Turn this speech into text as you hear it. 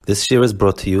This year is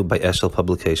brought to you by Eshel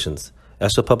Publications.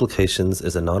 Eshel Publications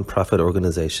is a non-profit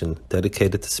organization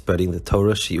dedicated to spreading the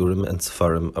Torah, Shiurim, and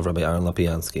Sefarim of Rabbi Aaron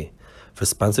Lapiansky. For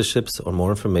sponsorships or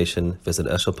more information, visit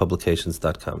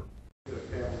eshelpublications.com.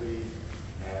 Family,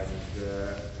 and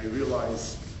I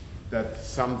realize that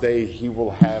someday he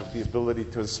will have the ability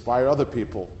to inspire other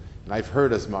people, and I've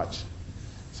heard as much.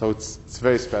 So it's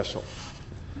very special.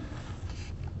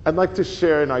 I'd like to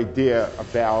share an idea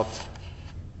about.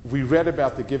 We read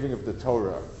about the giving of the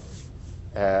Torah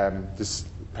this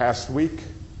past week,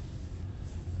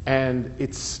 and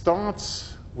it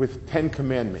starts with 10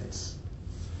 commandments.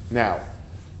 Now,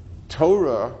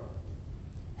 Torah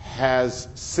has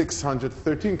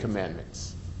 613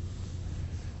 commandments,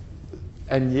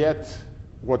 and yet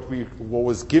what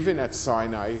was given at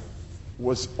Sinai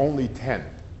was only 10.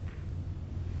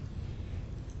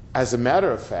 As a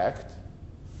matter of fact,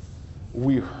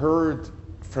 we heard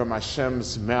from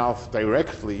Hashem's mouth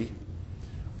directly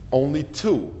only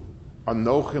 2,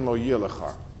 Anochi lo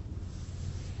yelecha.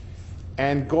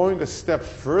 And going a step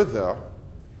further,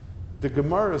 the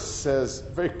Gemara says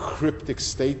a very cryptic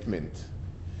statement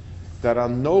that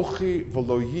Anochi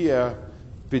v'lo yeh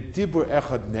b'dibur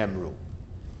echad nemru.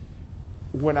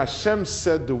 When Hashem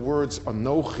said the words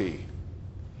Anochi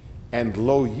and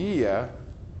lo yeh,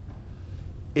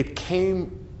 it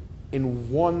came in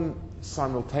one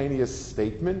simultaneous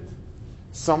statement,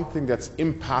 something that's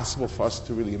impossible for us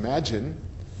to really imagine,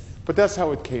 but that's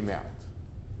how it came out.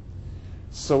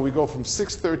 So we go from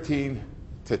 613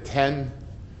 to 10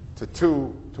 to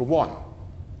 2 to 1.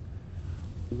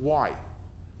 Why?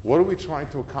 What are we trying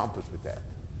to accomplish with that?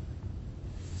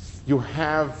 You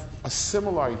have a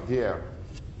similar idea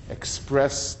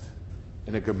expressed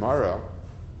in a Gemara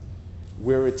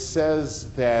where it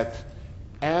says that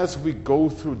as we go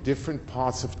through different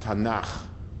parts of Tanakh,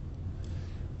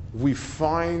 we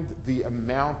find the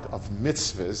amount of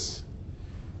mitzvahs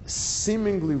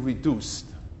seemingly reduced.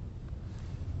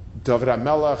 David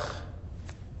HaMelech,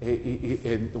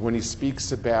 when he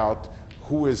speaks about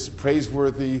who is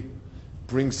praiseworthy,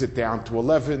 brings it down to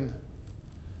 11.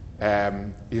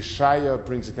 Yeshaya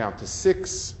brings it down to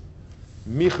 6.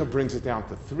 Micha brings it down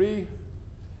to 3.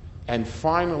 And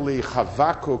finally,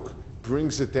 Chavakuk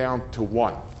brings it down to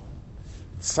 1.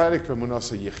 Tzadik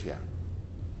v'munasa yichya.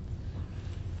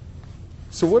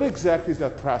 So what exactly is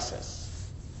that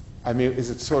process? I mean, is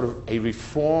it sort of a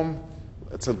reform?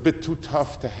 It's a bit too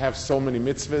tough to have so many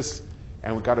mitzvahs,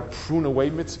 and we've got to prune away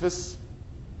mitzvahs?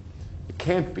 It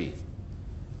can't be.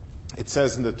 It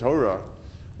says in the Torah,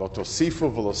 lo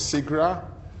tosifu v'lo sigra,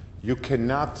 you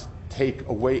cannot take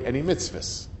away any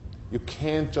mitzvahs. You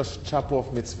can't just chop off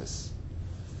mitzvahs.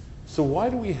 So why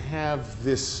do we have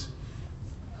this,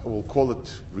 we'll call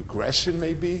it regression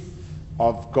maybe,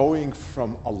 of going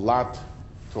from a lot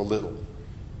to a little?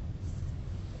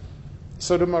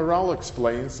 So the Maharal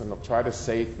explains, and I'll try to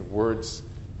say it in words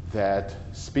that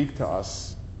speak to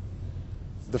us,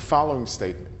 the following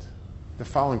statement, the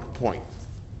following point.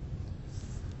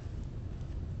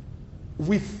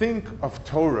 We think of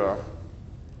Torah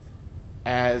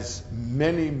as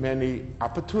many, many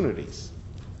opportunities.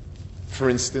 For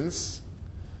instance,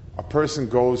 a person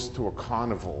goes to a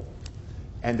carnival,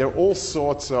 and there are all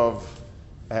sorts of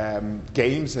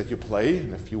games that you play,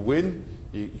 and if you win,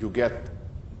 you get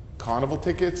carnival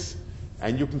tickets,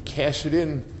 and you can cash it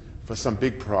in for some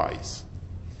big prize.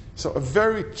 So a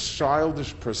very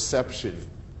childish perception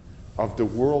of the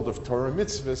world of Torah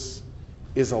mitzvahs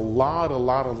is a lot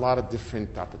of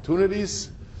different opportunities,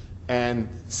 and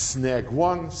snag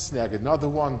one, snag another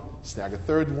one, snag a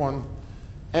third one,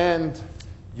 and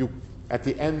you, at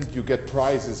the end, you get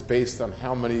prizes based on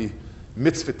how many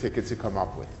mitzvah tickets you come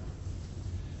up with.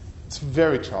 It's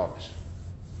very childish.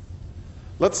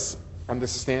 Let's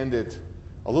understand it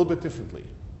a little bit differently,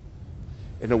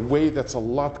 in a way that's a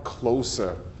lot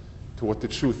closer to what the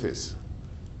truth is.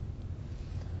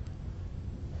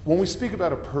 When we speak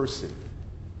about a person,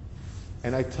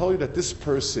 and I tell you that this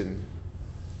person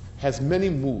has many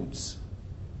moods,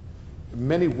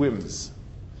 many whims.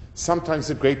 Sometimes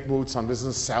a great mood, sometimes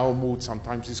a sour mood,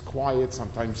 sometimes he's quiet,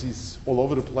 sometimes he's all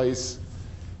over the place.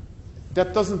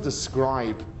 That doesn't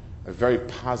describe a very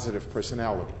positive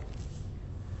personality.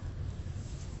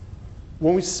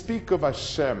 When we speak of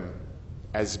Hashem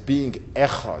as being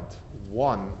echad,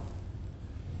 one,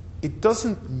 it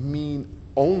doesn't mean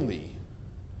only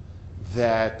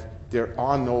that there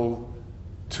are no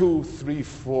 2, 3,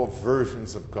 4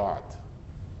 versions of God.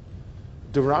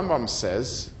 The Rambam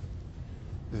says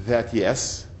that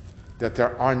yes, that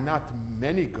there are not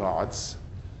many gods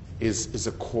is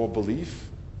a core belief,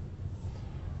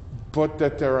 but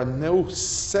that there are no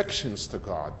sections to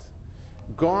God.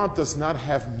 God does not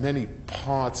have many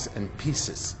parts and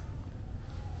pieces.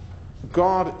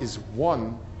 God is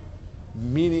one,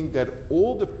 meaning that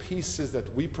all the pieces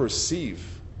that we perceive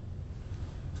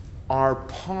are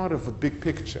part of a big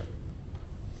picture.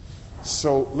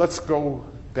 So let's go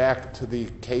back to the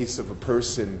case of a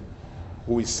person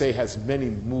who we say has many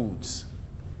moods.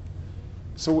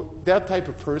 So that type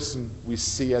of person we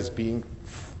see as being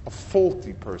a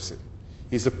faulty person.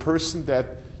 He's a person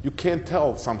that you can't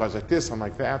tell, sometimes like this,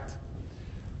 sometimes like that.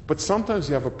 But sometimes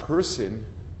you have a person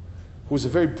who's a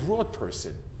very broad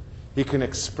person. He can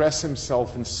express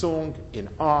himself in song, in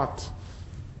art,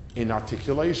 in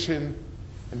articulation,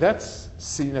 and that's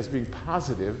seen as being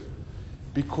positive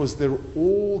because they're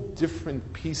all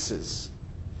different pieces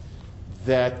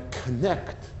that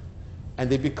connect and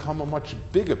they become a much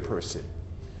bigger person.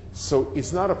 So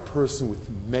it's not a person with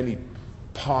many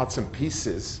parts and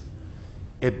pieces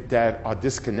that are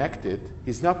disconnected.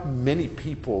 He's not many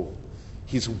people.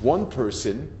 He's one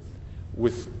person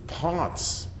with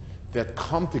parts that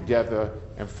come together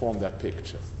and form that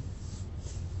picture.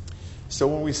 So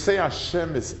when we say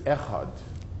Hashem is Echad,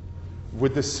 we're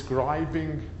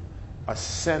describing a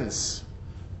sense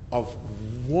of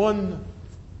one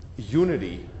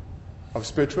unity of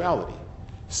spirituality.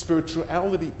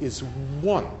 Spirituality is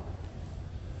one.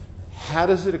 How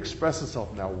does it express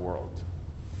itself in our world?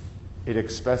 It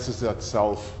expresses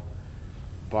itself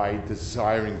by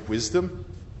desiring wisdom.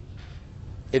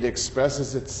 It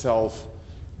expresses itself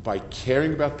by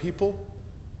caring about people.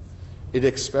 It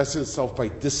expresses itself by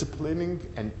disciplining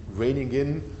and reining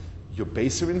in your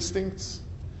baser instincts.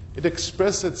 It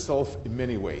expresses itself in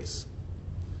many ways.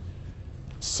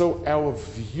 So our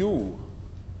view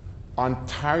on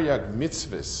Taryag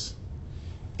mitzvahs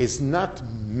is not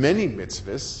many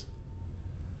mitzvahs,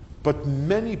 but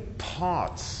many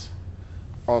parts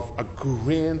of a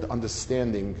grand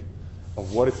understanding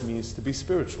of what it means to be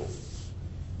spiritual.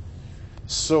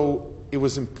 So it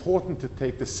was important to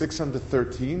take the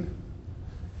 613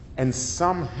 and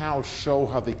somehow show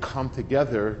how they come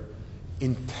together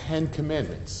in 10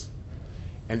 commandments.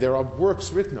 And there are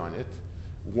works written on it.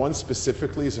 One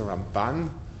specifically is a Ramban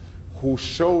who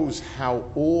shows how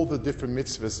all the different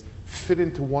mitzvahs fit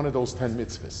into one of those 10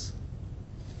 mitzvahs.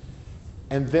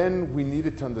 And then we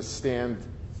needed to understand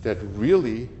that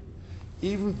really,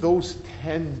 even those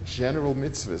 10 general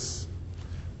mitzvahs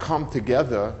come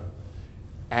together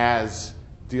as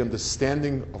the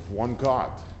understanding of one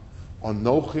God.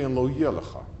 Anochi and lo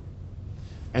yelecha.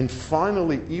 And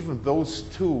finally, even those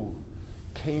two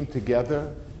came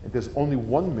together, and there's only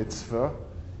one mitzvah,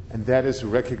 and that is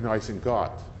recognizing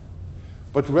God.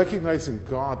 But recognizing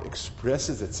God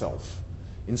expresses itself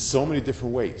in so many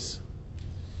different ways.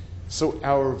 So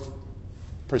our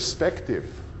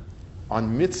perspective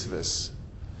on mitzvahs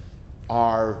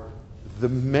are the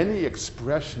many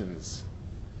expressions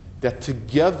that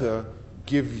together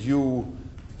give you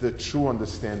the true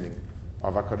understanding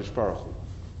of HaKadosh Baruch Hu.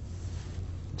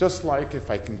 Just like,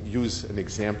 if I can use an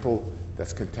example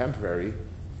that's contemporary,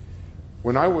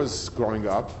 when I was growing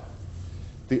up,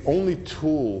 the only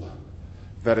tool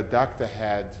that a doctor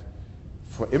had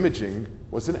for imaging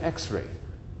was an X-ray.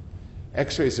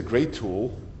 X-ray is a great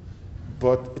tool,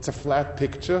 but it's a flat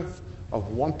picture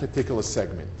of one particular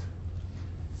segment.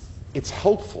 It's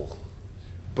helpful,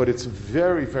 but it's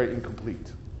very, very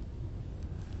incomplete.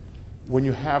 When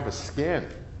you have a scan,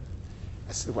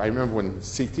 I remember when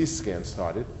CT scan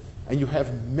started, and you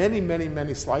have many, many,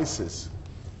 many slices,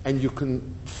 and you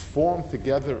can form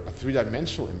together a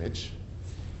three-dimensional image,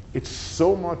 it's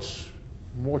so much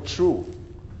more true,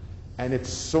 and it's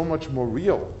so much more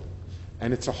real,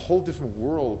 and it's a whole different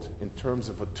world in terms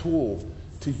of a tool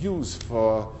to use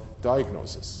for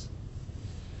diagnosis.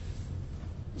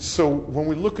 So when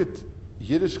we look at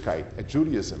Yiddishkeit, at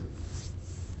Judaism,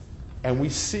 and we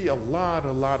see a lot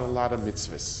of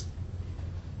mitzvahs,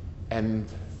 and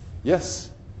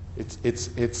yes,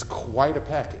 it's quite a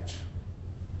package.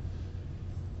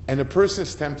 And a person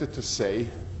is tempted to say,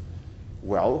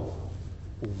 well,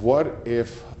 what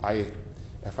if I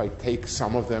take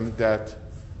some of them that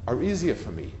are easier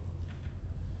for me?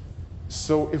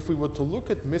 So if we were to look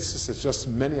at mitzvahs as just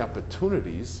many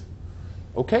opportunities,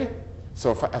 okay,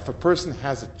 so if a person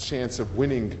has a chance of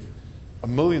winning $1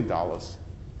 million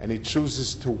and he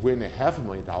chooses to win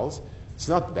 $500,000, it's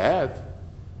not bad.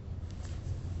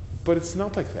 But it's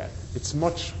not like that. It's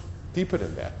much deeper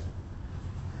than that.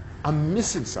 I'm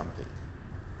missing something.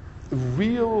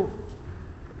 Real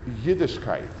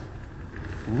Yiddishkeit,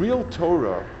 real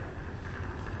Torah,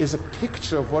 is a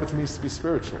picture of what it means to be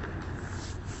spiritual.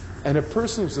 And a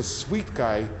person who's a sweet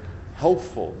guy,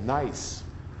 helpful, nice,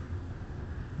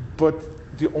 but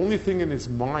the only thing in his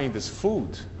mind is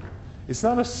food, is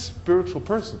not a spiritual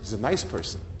person. He's a nice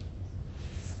person.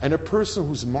 And a person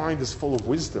whose mind is full of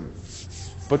wisdom,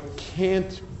 but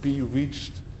can't be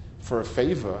reached for a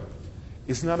favor,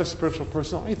 is not a spiritual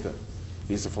person either.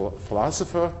 He's a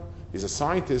philosopher, he's a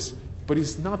scientist, but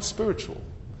he's not spiritual.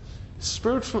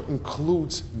 Spiritual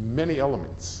includes many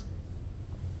elements.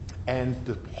 And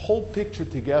the whole picture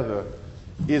together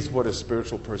is what a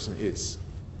spiritual person is.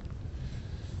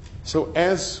 So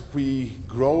as we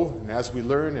grow and as we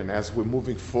learn and as we're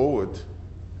moving forward,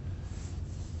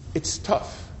 it's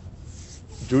tough.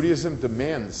 Judaism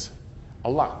demands a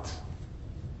lot.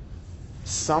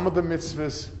 Some of the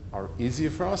mitzvahs are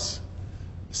easier for us,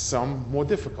 some more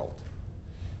difficult.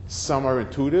 Some are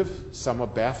intuitive, some are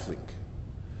baffling.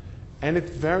 And it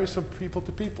varies from people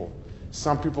to people.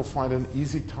 Some people find an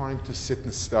easy time to sit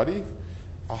and study,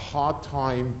 a hard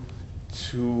time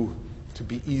to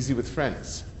be easy with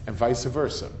friends, and vice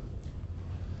versa.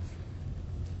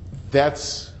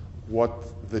 That's what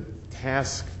the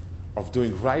task of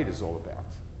doing right is all about.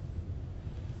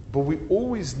 But we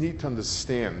always need to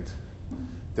understand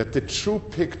that the true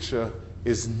picture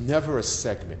is never a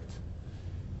segment.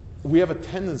 We have a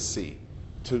tendency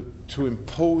to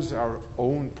impose our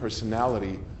own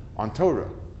personality on Torah.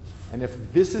 And if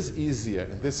this is easier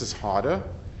and this is harder,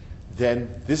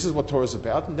 then this is what Torah is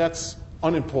about, and that's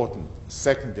unimportant,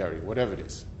 secondary, whatever it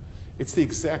is. It's the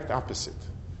exact opposite.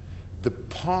 The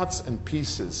parts and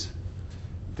pieces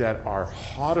that are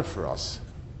harder for us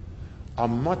are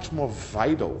much more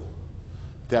vital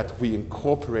that we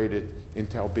incorporate it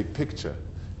into our big picture,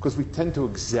 because we tend to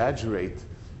exaggerate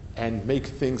and make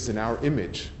things in our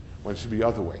image when it should be the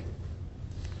other way.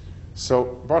 So,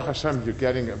 Baruch Hashem, you're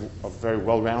getting a very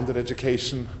well-rounded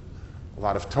education, a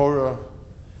lot of Torah,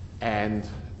 and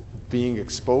being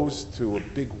exposed to a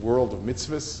big world of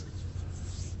mitzvahs.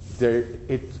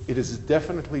 It is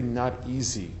definitely not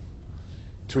easy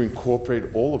to incorporate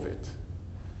all of it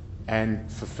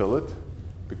and fulfill it,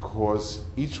 because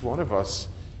each one of us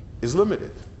is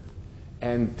limited,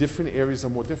 and different areas are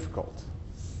more difficult.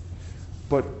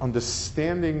 But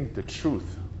understanding the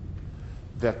truth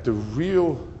that the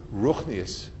real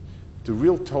Ruchnius, the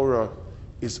real Torah,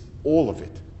 is all of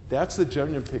it. That's the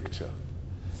genuine picture.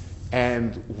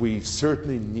 And we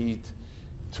certainly need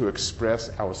to express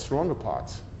our stronger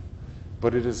parts.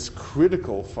 But it is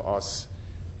critical for us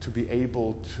to be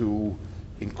able to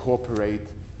incorporate,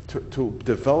 to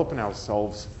develop in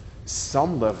ourselves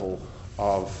some level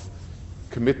of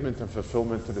commitment and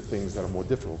fulfillment to the things that are more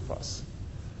difficult for us.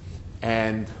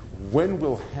 And when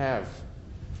we'll have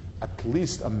at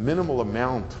least a minimal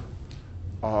amount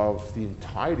of the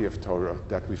entirety of Torah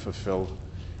that we fulfill,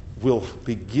 we'll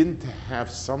begin to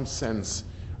have some sense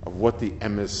of what the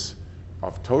emes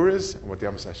of Torah is and what the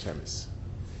emes Hashem is.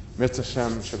 Mitzvah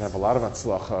Hashem should have a lot of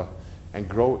atzlacha and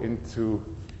grow into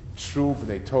true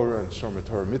B'nai Torah and Shomer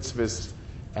Torah mitzvahs,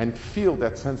 and feel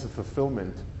that sense of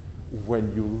fulfillment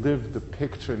when you live the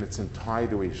picture in its entirety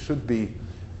the way it should be,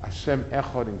 Hashem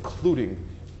Echad, including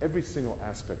every single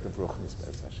aspect of Ruchnis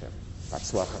Be'ez Hashem.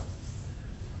 Atzlacha.